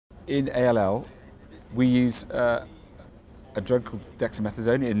in ALL, we use a drug called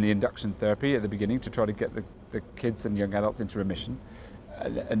Dexamethasone in the induction therapy at the beginning to try to get the kids and young adults into remission.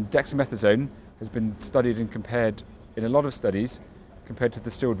 And Dexamethasone has been studied and compared in a lot of studies compared to the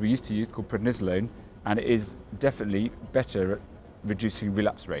steroid we used to use called prednisolone, and it is definitely better at reducing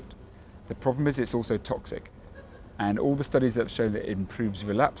relapse rate. The problem is it's also toxic, and all the studies that have shown that it improves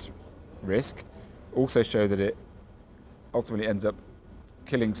relapse risk also show that it ultimately ends up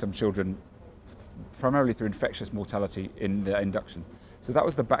killing some children primarily through infectious mortality in the induction. So that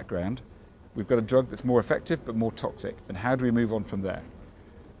was the background. We've got a drug that's more effective but more toxic, and how do we move on from there?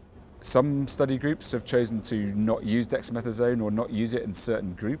 Some study groups have chosen to not use dexamethasone or not use it in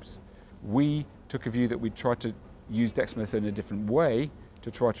certain groups. We took a view that we'd try to use dexamethasone in a different way to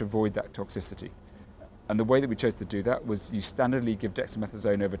try to avoid that toxicity. And the way that we chose to do that was you standardly give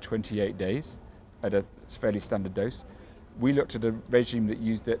dexamethasone over 28 days at a fairly standard dose. We looked at a regime that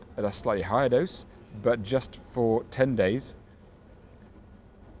used it at a slightly higher dose, but just for 10 days,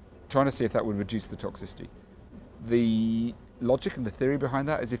 trying to see if that would reduce the toxicity. The logic and the theory behind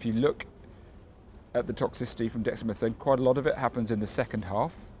that is if you look at the toxicity from dexamethasone, quite a lot of it happens in the second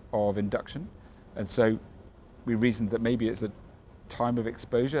half of induction. And so we reasoned that maybe it's a time of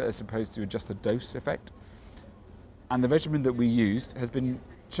exposure as opposed to just a dose effect. And the regimen that we used has been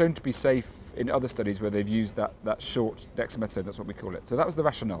shown to be safe in other studies where they've used that short dexamethasone, that's what we call it. So that was the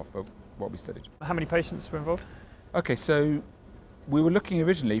rationale for what we studied. How many patients were involved? Okay, so we were looking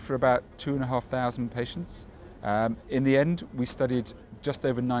originally for about 2,500 patients. In the end, we studied just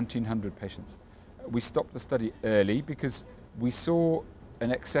over 1,900 patients. We stopped the study early because we saw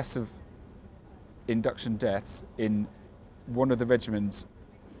an excess of induction deaths in one of the regimens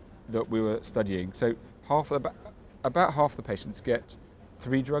that we were studying. So about half the patients get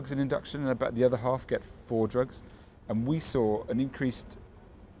 3 drugs in induction and about the other half get 4 drugs. And we saw an increased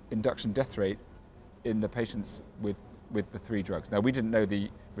induction death rate in the patients with the 3 drugs. Now, we didn't know the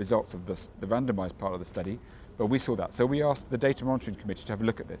results of the randomised part of the study, but we saw that. So we asked the data monitoring committee to have a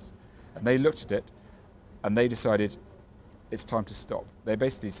look at this. And they looked at it and they decided it's time to stop. They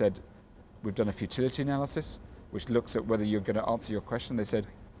basically said, we've done a futility analysis, which looks at whether you're going to answer your question. They said,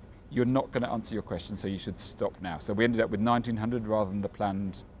 you're not going to answer your question, so you should stop now. So we ended up with 1,900 rather than the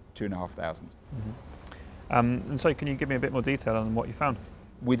planned 2,500. Mm-hmm. And so can you give me a bit more detail on what you found?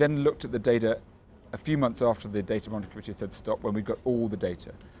 We then looked at the data a few months after the data monitoring committee said stop, when we got all the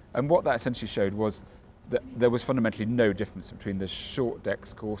data. And what that essentially showed was that there was fundamentally no difference between the short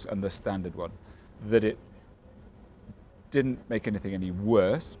dex course and the standard one. That it didn't make anything any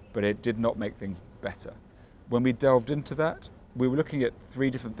worse, but it did not make things better. When we delved into that, we were looking at 3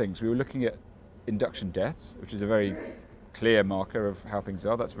 different things. We were looking at induction deaths, which is a very clear marker of how things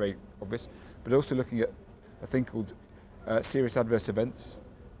are, that's very obvious, but also looking at a thing called serious adverse events,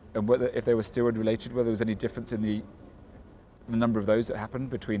 and whether, if they were steroid related, whether there was any difference in the number of those that happened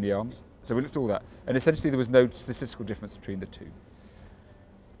between the arms. So we looked at all that, and essentially there was no statistical difference between the 2.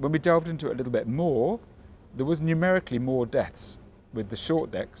 When we delved into it a little bit more, there was numerically more deaths with the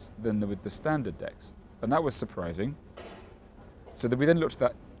short dex than with the standard dex, and that was surprising. So we then looked at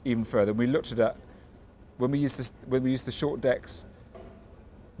that even further. We looked at that when we used the short dex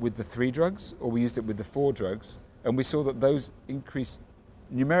with the 3 drugs, or we used it with the 4 drugs, and we saw that those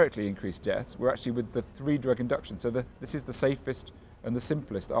numerically increased deaths were actually with the 3 drug induction. So this is the safest and the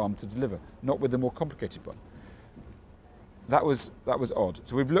simplest arm to deliver, not with the more complicated one. That was odd.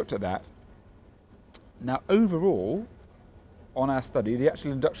 So we've looked at that. Now overall, on our study, the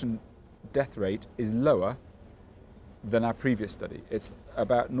actual induction death rate is lower than our previous study. It's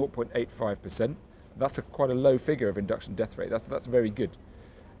about 0.85%. That's quite a low figure of induction death rate. That's very good.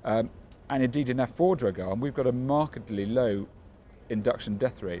 And indeed, in our 4 drug arm, we've got a markedly low induction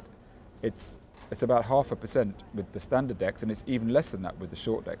death rate. It's about 0.5% with the standard dex, and it's even less than that with the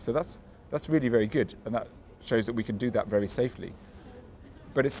short dex. So that's really very good, and that shows that we can do that very safely.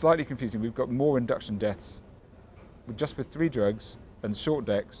 But it's slightly confusing. We've got more induction deaths just with 3 drugs and short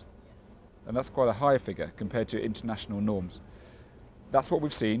dex, and that's quite a high figure compared to international norms. That's what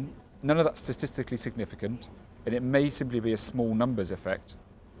we've seen. None of that's statistically significant, and it may simply be a small numbers effect.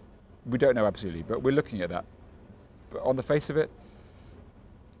 We don't know absolutely, but we're looking at that. But on the face of it,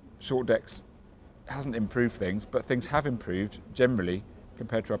 short dex hasn't improved things, but things have improved generally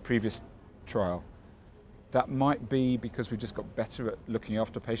compared to our previous trial. That might be because we just got better at looking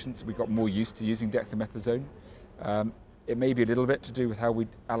after patients. We got more used to using dexamethasone. It may be a little bit to do with how we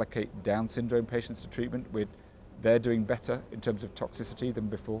allocate Down syndrome patients to treatment. They're doing better in terms of toxicity than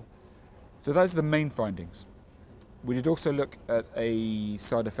before. So those are the main findings. We did also look at a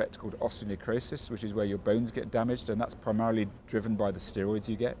side effect called osteonecrosis, which is where your bones get damaged, and that's primarily driven by the steroids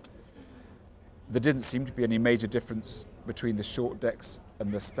you get. There didn't seem to be any major difference between the short dex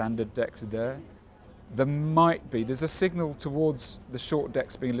and the standard dex there. There might be, there's a signal towards the short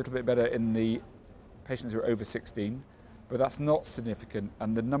dex being a little bit better in the patients who are over 16, but that's not significant,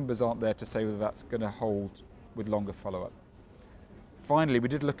 and the numbers aren't there to say whether that's going to hold with longer follow-up. Finally, we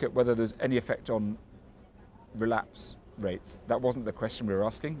did look at whether there's any effect on relapse rates. That wasn't the question we were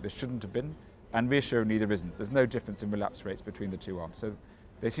asking, there shouldn't have been, and reassuringly there isn't. There's no difference in relapse rates between the two arms. So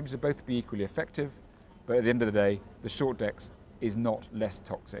they seem to both be equally effective, but at the end of the day, the short dex is not less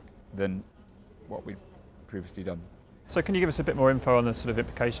toxic than what we've previously done. So can you give us a bit more info on the sort of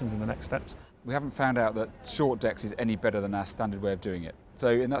implications and the next steps? We haven't found out that short dex is any better than our standard way of doing it. So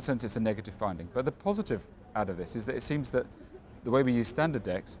in that sense, it's a negative finding. But the positive out of this is that it seems that the way we use standard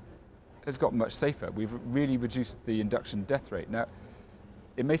dex has got much safer. We've really reduced the induction death rate. Now,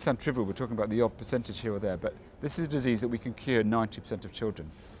 it may sound trivial, we're talking about the odd percentage here or there, but this is a disease that we can cure 90% of children.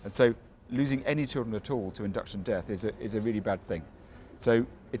 And so losing any children at all to induction death is a really bad thing. So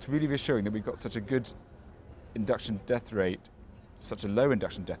it's really reassuring that we've got such a good induction death rate, such a low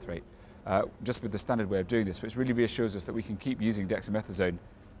induction death rate, just with the standard way of doing this, which really reassures us that we can keep using dexamethasone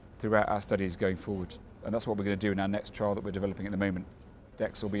throughout our studies going forward. And that's what we're going to do in our next trial that we're developing at the moment.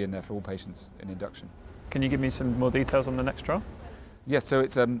 Dex will be in there for all patients in induction. Can you give me some more details on the next trial? Yes, so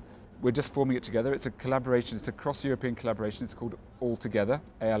it's we're just forming it together. It's a collaboration, it's a cross-European collaboration. It's called All Together,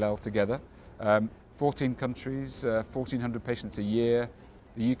 ALL Together. 14 countries, 1,400 patients a year.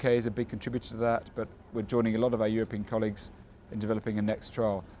 The UK is a big contributor to that, but we're joining a lot of our European colleagues in developing a next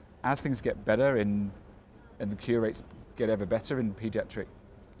trial. As things get better and the cure rates get ever better in paediatric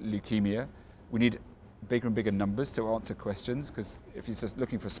leukemia, we need bigger and bigger numbers to answer questions, because if you're just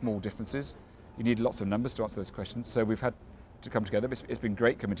looking for small differences, you need lots of numbers to answer those questions. So we've had to come together. It's been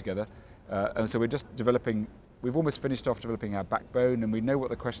great coming together. And so we're just developing, we've almost finished off developing our backbone, and we know what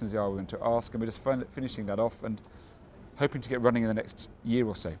the questions are we're going to ask, and we're just finishing that off and hoping to get running in the next year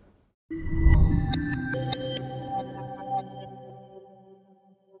or so.